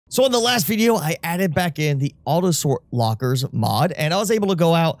So in the last video, I added back in the auto sort lockers mod, and I was able to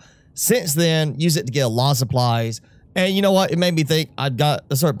go out since then, use it to get a lot of supplies. And you know what? It made me think I've got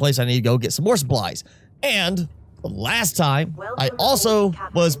a certain place I need to go get some more supplies. And last time, I also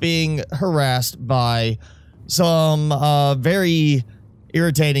was being harassed by some very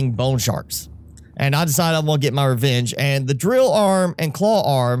irritating bone sharks. And I decided I'm going to get my revenge. And the drill arm and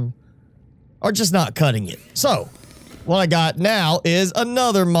claw arm are just not cutting it. So what I got now is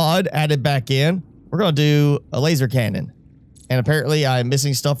another mod added back in. We're going to do a laser cannon. And apparently I'm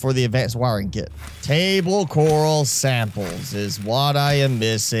missing stuff for the advanced wiring kit. Table coral samples is what I am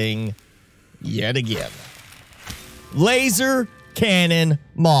missing yet again. Laser cannon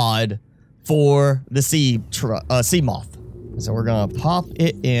mod for the sea moth. So we're going to pop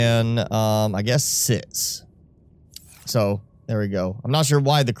it in, I guess, 6. So there we go. I'm not sure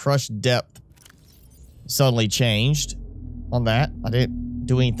why the crush depth suddenly changed on that. I didn't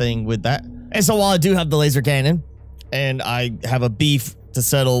do anything with that. And so while I do have the laser cannon and I have a beef to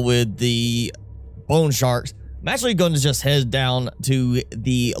settle with the bone sharks, I'm actually going to just head down to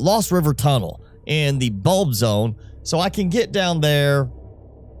the Lost River Tunnel in the bulb zone so I can get down there,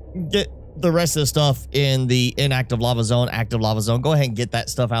 get the rest of the stuff in the inactive lava zone, active lava zone. Go ahead and get that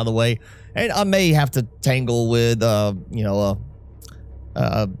stuff out of the way. And I may have to tangle with, you know,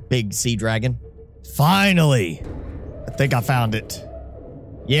 a big sea dragon. Finally, I think I found it.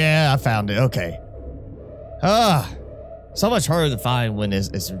 Yeah, I found it. Okay. So much harder to find when it's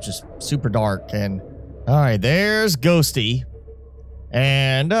just super dark. And all right, there's Ghosty.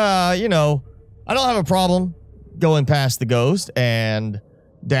 And, you know, I don't have a problem going past the ghost and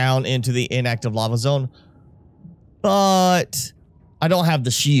down into the inactive lava zone, but I don't have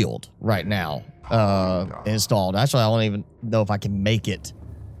the shield right now installed. Actually, I don't even know if I can make it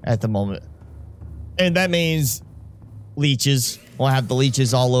at the moment. And that means leeches. I'll have the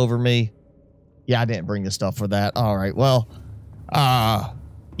leeches all over me. Yeah, I didn't bring the stuff for that. All right, well,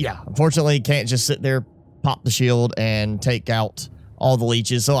 yeah, unfortunately, can't just sit there, pop the shield, and take out all the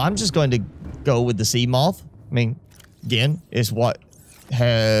leeches. So I'm just going to go with the sea moth. I mean, again, it's what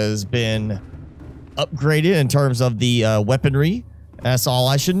has been upgraded in terms of the weaponry. That's all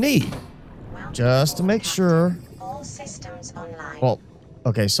I should need. Just to make sure. All systems online. Well,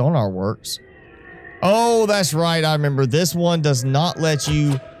 okay, sonar works. Oh, that's right. I remember this one does not let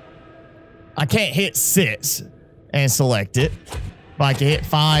you. I can't hit 6 and select it, but I can hit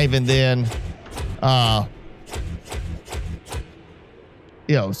 5 and then,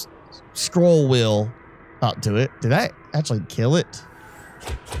 you know, scroll wheel up to it. Did that actually kill it?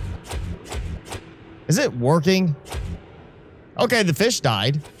 Is it working? Okay, the fish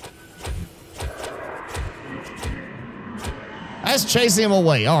died. That's chasing him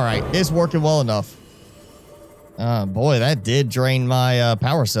away. All right, it's working well enough. Boy, that did drain my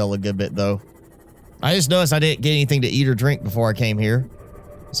power cell a good bit, though. I just noticed I didn't get anything to eat or drink before I came here.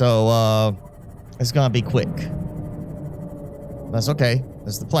 So, it's gonna be quick. That's okay.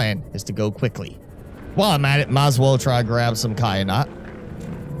 That's the plan, is to go quickly. While I'm at it, might as well try to grab some kyanite.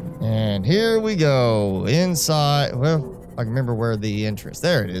 And here we go. Inside. Well, I can remember where the entrance.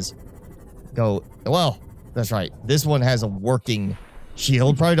 There it is. Go. Well, that's right. This one has a working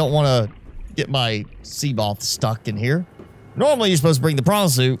shield. Probably don't want to get my sea moth stuck in here. Normally, you're supposed to bring the prawn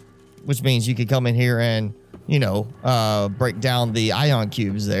suit, which means you could come in here and, you know, break down the ion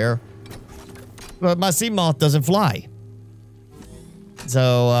cubes there. But my sea moth doesn't fly.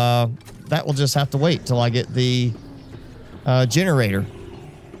 So, that will just have to wait till I get the generator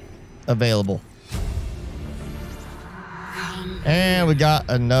available. And we got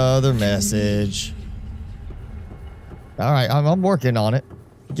another message. All right, I'm working on it.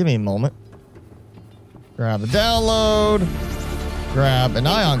 Give me a moment. Grab a download. Grab an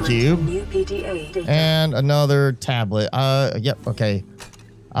ion cube. And another tablet. Yep, okay.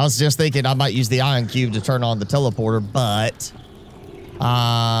 I was just thinking I might use the ion cube to turn on the teleporter, but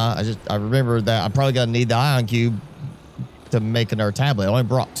I remember that I'm probably gonna need the ion cube to make another tablet. I only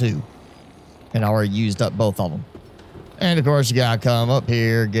brought 2, and I already used up both of them. And of course, you gotta come up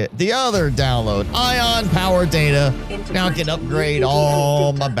here, get the other download, ion power data. Now I can upgrade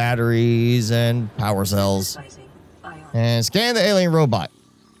all my batteries and power cells, and scan the alien robot.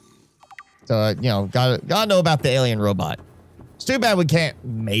 So you know, gotta know about the alien robot. It's too bad we can't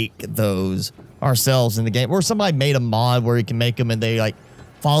make those ourselves in the game, or somebody made a mod where you can make them and they like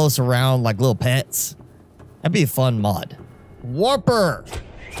follow us around like little pets. That'd be a fun mod. Warper.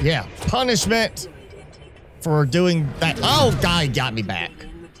 Yeah, punishment for doing that. Oh, God, he got me back.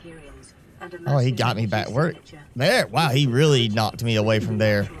 Oh, he got me back. Where? There. Wow, he really knocked me away from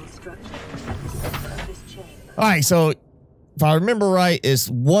there. All right, so if I remember right,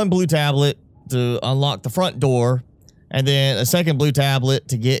 it's one blue tablet to unlock the front door, and then a second blue tablet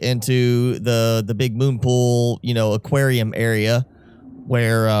to get into the big moon pool, you know, aquarium area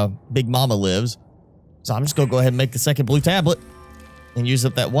where Big Mama lives. So I'm just gonna go ahead and make the second blue tablet and use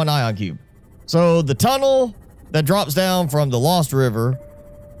up that one ion cube. So the tunnel that drops down from the Lost River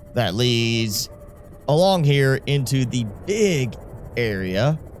that leads along here into the big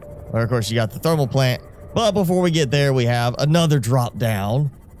area, where of course you got the thermal plant. But before we get there, we have another drop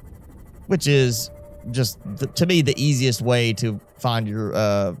down, which is just to me the easiest way to find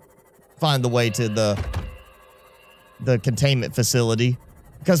your find the way to the containment facility,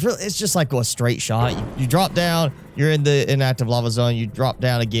 because really it's just like a straight shot. You drop down, you're in the inactive lava zone. You drop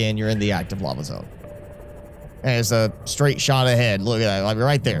down again, you're in the active lava zone, and it's a straight shot ahead. Look at that, like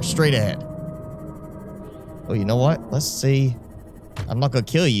right there, straight ahead. Oh, you know what? Let's see. I'm not gonna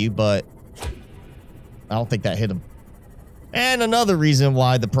kill you, but I don't think that hit him. And another reason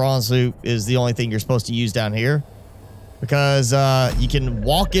why the prawn suit is the only thing you're supposed to use down here, because you can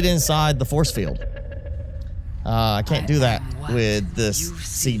walk it inside the force field. I can't do that with this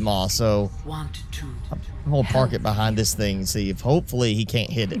sea moss, so I'm gonna park it behind this thing and see if hopefully he can't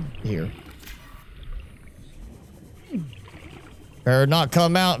hit it here. Better not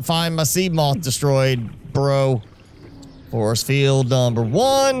come out and find my sea moth destroyed, bro. Force field number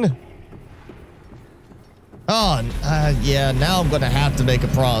 1. Oh, yeah, now I'm going to have to make a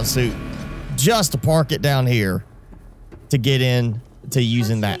prawn suit just to park it down here to get in to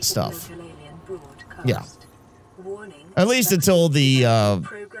using that stuff. Yeah. At least until the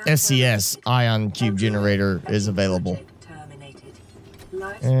FCS ion cube generator is available.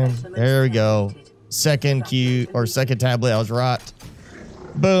 And there we go. Second cube, or second tablet, I was right.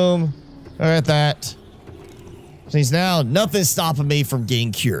 Boom. Look at that. Since now, nothing's stopping me from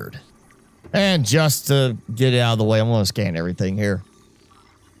getting cured. And just to get it out of the way, I'm going to scan everything here.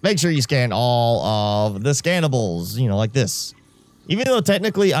 Make sure you scan all of the scannables, you know, like this. Even though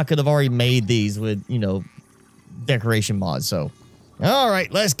technically I could have already made these with, you know, decoration mods. So, all right,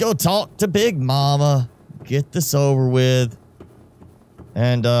 let's go talk to Big Mama. Get this over with.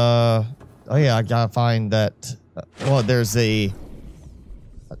 And, oh yeah, I got to find that. Well, there's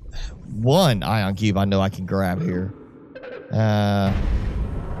one ion cube I know I can grab here.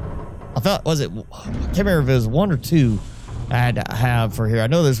 I thought, was it, I can't remember if it was 1 or 2 I had to have for here. I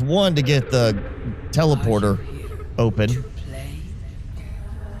know there's one to get the teleporter open.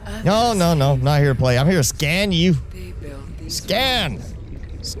 No, not here to play. I'm here to scan you. Scan.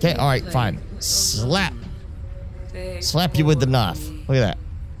 Scan. All right, fine. Slap. Slap you with the knife. Look at that.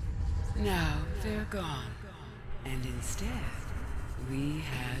 Now they're gone. And instead, we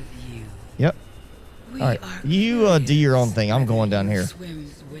have you. Yep. All right, you do your own thing. I'm going down here.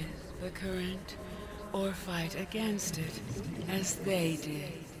 Swims with the current or fight against it as they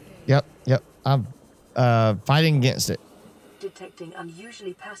did. Yep. I'm fighting against it. Detecting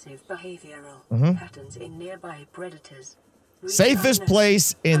unusually passive behavioral patterns in nearby predators. Safest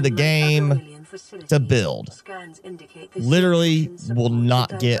place in the game to build. Literally will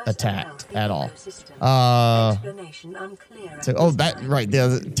not get attacked at all. So, oh, that right there,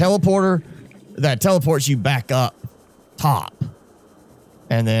 the teleporter that teleports you back up top,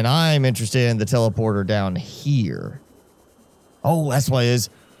 and then I'm interested in the teleporter down here. Oh, that's what it is.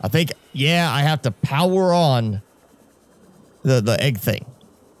 I think, yeah, I have to power on the egg thing.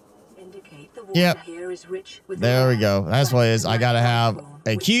 Yep. There we go. That's what it is. I gotta have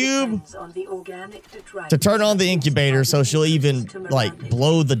a cube to turn on the incubator so she'll even like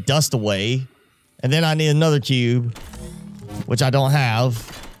blow the dust away. And then I need another cube, which I don't have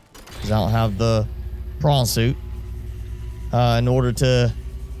because I don't have the prawn suit in order to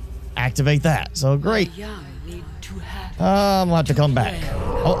activate that. So great. I'm gonna have to come back.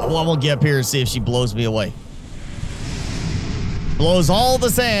 Oh, well, I'm gonna get up here and see if she blows me away. Blows all the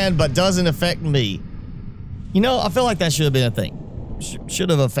sand, but doesn't affect me. You know, I feel like that should have been a thing. Should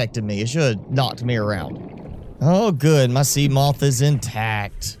have affected me. It should have knocked me around. Oh, good. My sea moth is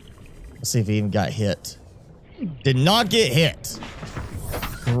intact. Let's see if he even got hit. Did not get hit.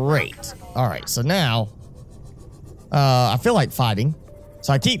 Great. All right, so now, I feel like fighting.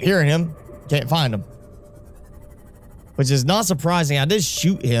 So I keep hearing him. Can't find him. Which is not surprising. I did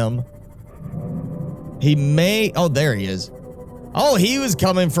shoot him. He may... Oh, there he is. Oh, he was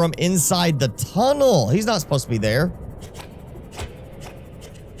coming from inside the tunnel. He's not supposed to be there.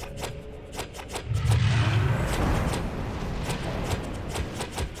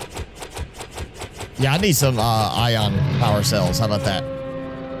 Yeah, I need some ion power cells. How about that?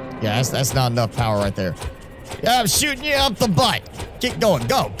 Yeah, that's not enough power right there. Yeah, I'm shooting you up the butt. Keep going.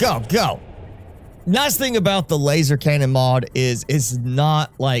 Go, go, go. Nice thing about the laser cannon mod is it's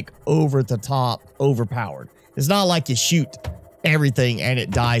not like over the top, overpowered. It's not like you shoot everything and it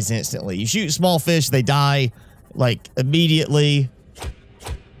dies instantly. You shoot small fish, they die like immediately.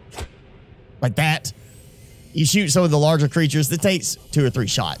 Like that. You shoot some of the larger creatures, it takes 2 or 3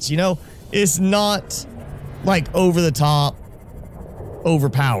 shots, you know? It's not like over the top,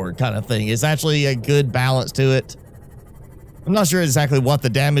 overpowered kind of thing. It's actually a good balance to it. I'm not sure exactly what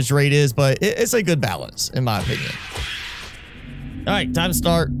the damage rate is, but it's a good balance, in my opinion. All right, time to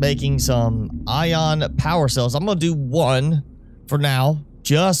start making some ion power cells. I'm going to do 1 for now,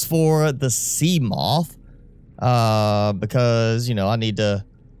 just for the sea moth, because, you know, I need to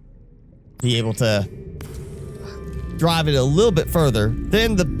be able to drive it a little bit further.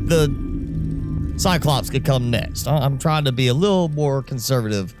 Then the Cyclops could come next. I'm trying to be a little more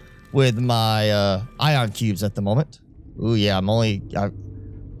conservative with my ion cubes at the moment. Ooh, yeah,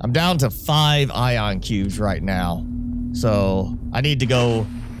 I'm down to 5 ion cubes right now. So I need to go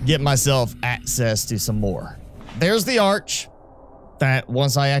get myself access to some more. There's the arch that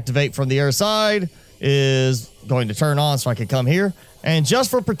once I activate from the other side is going to turn on so I can come here. And just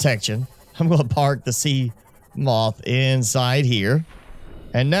for protection, I'm going to park the sea moth inside here.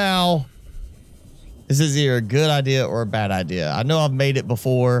 And now, this is either a good idea or a bad idea. I know I've made it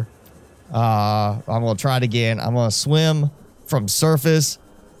before. I'm going to try it again. I'm going to swim from surface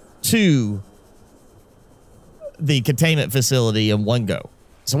to the containment facility in one go.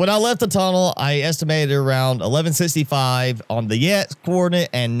 So when I left the tunnel, I estimated around 1165 on the X coordinate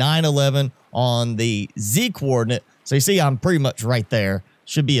and 911 on the Z coordinate. So you see, I'm pretty much right there.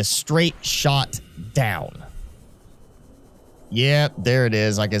 Should be a straight shot down. Yep, there it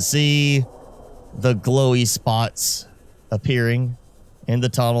is. I can see the glowy spots appearing in the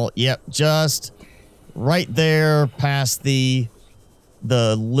tunnel. Yep, just right there past the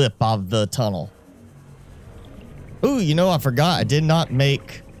lip of the tunnel. Ooh, you know, I forgot. I did not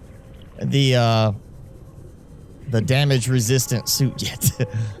make the damage resistant suit yet.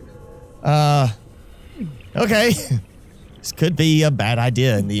 Okay. This could be a bad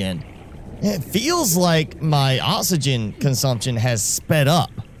idea in the end. It feels like my oxygen consumption has sped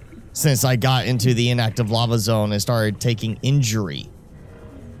up since I got into the inactive lava zone and started taking injury.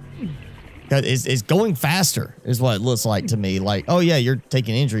 It's going faster is what it looks like to me. Like, oh yeah, you're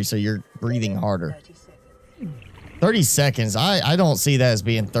taking injury, so you're breathing harder. 30 seconds. I don't see that as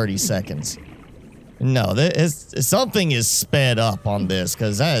being 30 seconds. No, something is sped up on this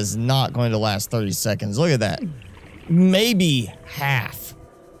because that is not going to last 30 seconds. Look at that. Maybe half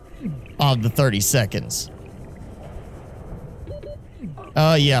of the 30 seconds.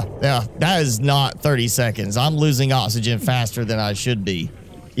 Yeah, that is not 30 seconds. I'm losing oxygen faster than I should be.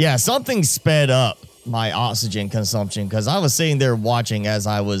 Yeah, something sped up my oxygen consumption because I was sitting there watching as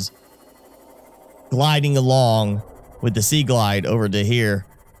I was gliding along with the Sea Glide over to here,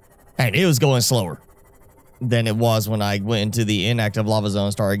 and it was going slower than it was when I went into the inactive lava zone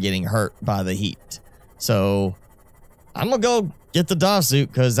and started getting hurt by the heat. So I'm gonna go get the dive suit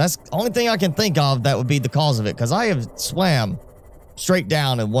because that's the only thing I can think of that would be the cause of it, because I have swam straight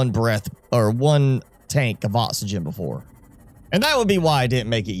down in one breath or one tank of oxygen before. And that would be why I didn't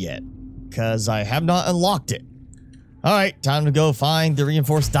make it yet, because I have not unlocked it. All right, time to go find the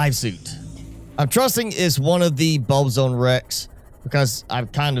reinforced dive suit. I'm trusting it's one of the bulb zone wrecks because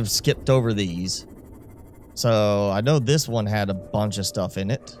I've kind of skipped over these. So I know this one had a bunch of stuff in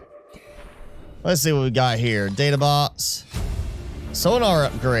it. Let's see what we got here. Data box. Sonar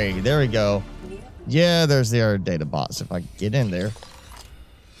upgrade. There we go. Yeah, there's the other data box if I get in there.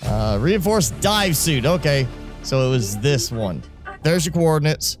 Reinforced dive suit. Okay. So it was this one. There's your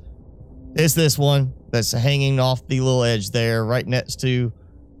coordinates. It's this one that's hanging off the little edge there right next to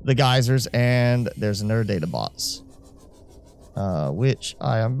the geysers. And there's another data box. Which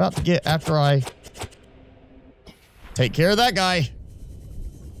I am about to get after I take care of that guy.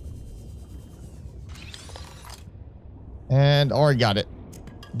 And already got it.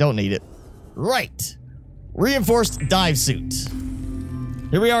 Don't need it. Right. Reinforced dive suit.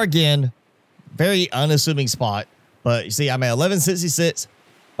 Here we are again. Very unassuming spot. But you see, I'm at 1166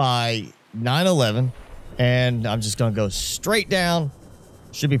 by 911. And I'm just going to go straight down.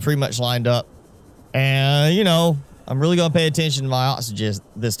 Should be pretty much lined up. And, you know, I'm really going to pay attention to my oxygen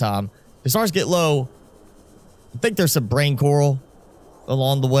this time. If it starts to get low, I think there's some brain coral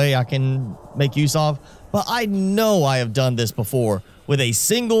along the way I can make use of. But I know I have done this before with a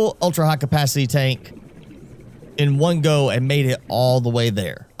single ultra high capacity tank in one go and made it all the way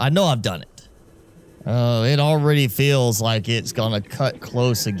there. I know I've done it. It already feels like it's gonna cut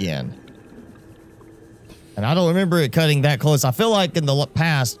close again. And I don't remember it cutting that close. I feel like in the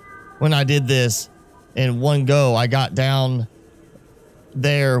past when I did this, in one go. I got down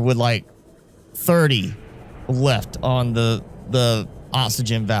there with like 30 left on the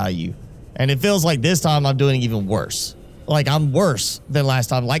oxygen value. And it feels like this time I'm doing even worse. Like I'm worse than last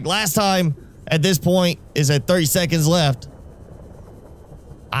time. Like last time at this point is at 30 seconds left.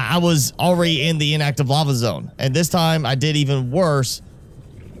 I was already in the inactive lava zone. And this time I did even worse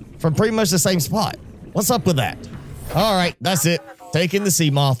from pretty much the same spot. What's up with that? All right, that's it. Taking the sea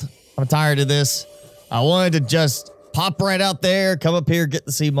moth. I'm tired of this. I wanted to just pop right out there, come up here, get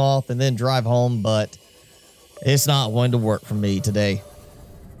the sea moth, and then drive home, but it's not going to work for me today.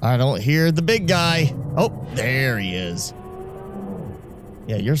 I don't hear the big guy. Oh, there he is.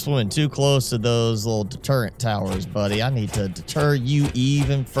 Yeah, you're swimming too close to those little deterrent towers, buddy. I need to deter you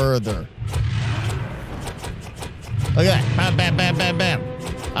even further. Look at that. Bam, bam, bam, bam, bam.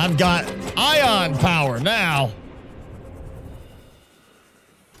 I've got ion power now.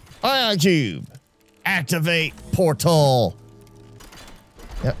 Ion cube. Activate portal.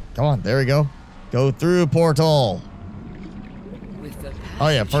 Yep, come on. There we go. Go through portal. Oh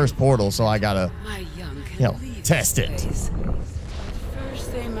yeah, first portal, so I gotta, test it.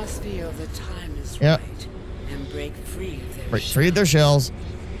 First, they must feel the time is Yep. right and break free of their Break free of their shells.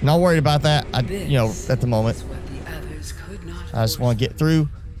 Not worried about that. At the moment. is what the others could not I just want to get through.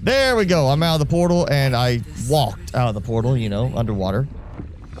 There we go. I'm out of the portal, and I walked out of the portal, underwater.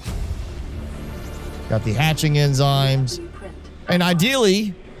 Got the hatching enzymes. And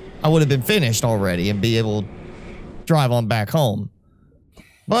ideally, I would have been finished already and be able to drive on back home.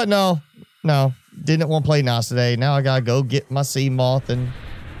 But no. Didn't want to play nice today. Now I gotta go get my sea moth and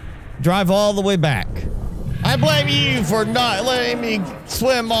drive all the way back. I blame you for not letting me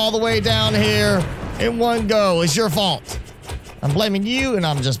swim all the way down here in one go. It's your fault. I'm blaming you, and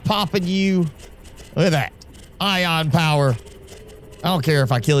I'm just popping you. Look at that. Ion power. I don't care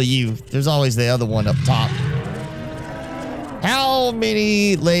if I kill you. There's always the other one up top. How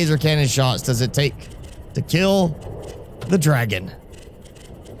many laser cannon shots does it take to kill the dragon?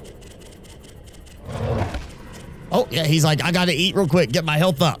 Oh, yeah, he's like, I gotta eat real quick, get my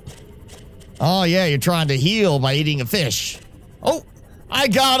health up. Oh, yeah, you're trying to heal by eating a fish. Oh, I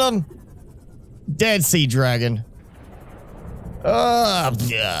got him. Dead sea dragon.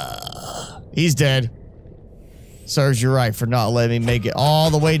 Yeah. He's dead. Serves you right for not letting me make it all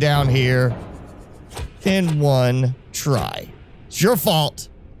the way down here in one try. It's your fault,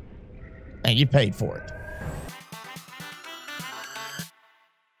 and you paid for it.